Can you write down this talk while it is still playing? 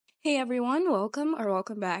Hey everyone,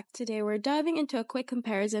 welcome back. Today we're diving into a quick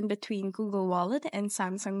comparison between Google Wallet and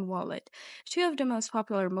Samsung Wallet, two of the most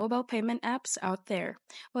popular mobile payment apps out there.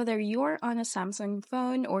 Whether you're on a Samsung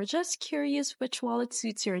phone or just curious which wallet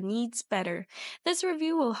suits your needs better, this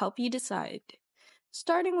review will help you decide.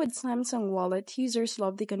 Starting with Samsung Wallet, users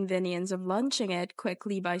love the convenience of launching it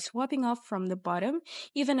quickly by swiping off from the bottom,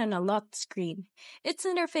 even on a locked screen. Its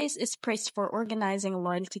interface is praised for organizing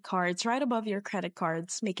loyalty cards right above your credit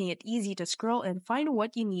cards, making it easy to scroll and find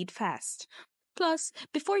what you need fast. Plus,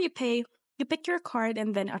 before you pay, you pick your card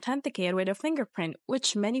and then authenticate with a fingerprint,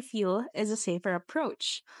 which many feel is a safer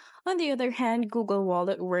approach. On the other hand, Google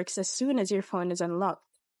Wallet works as soon as your phone is unlocked.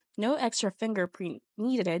 No extra fingerprint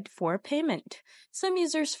needed for payment. Some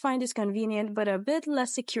users find this convenient but a bit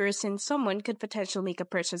less secure since someone could potentially make a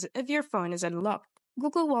purchase if your phone is unlocked.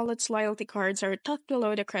 Google Wallet's loyalty cards are tucked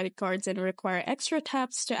below the credit cards and require extra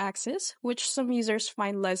taps to access, which some users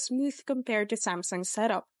find less smooth compared to Samsung's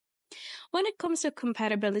setup. When it comes to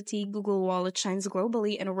compatibility, Google Wallet shines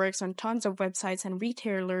globally and works on tons of websites and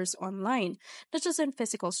retailers online, not just in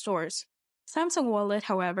physical stores. Samsung Wallet,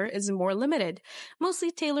 however, is more limited,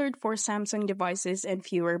 mostly tailored for Samsung devices and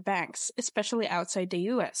fewer banks, especially outside the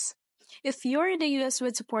US. If you're in the US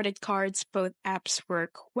with supported cards, both apps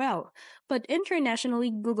work well, but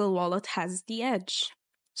internationally, Google Wallet has the edge.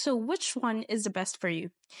 So, which one is the best for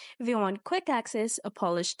you? If you want quick access, a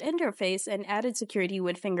polished interface, and added security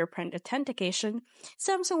with fingerprint authentication,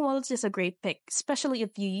 Samsung Wallet is a great pick, especially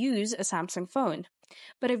if you use a Samsung phone.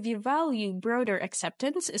 But if you value broader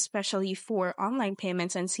acceptance, especially for online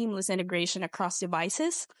payments and seamless integration across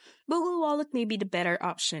devices, Google Wallet may be the better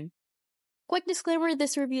option. Quick disclaimer,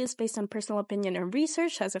 this review is based on personal opinion and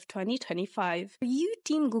research as of 2025. Are you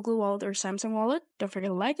Team Google Wallet or Samsung Wallet? Don't forget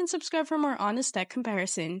to like and subscribe for more honest tech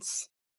comparisons.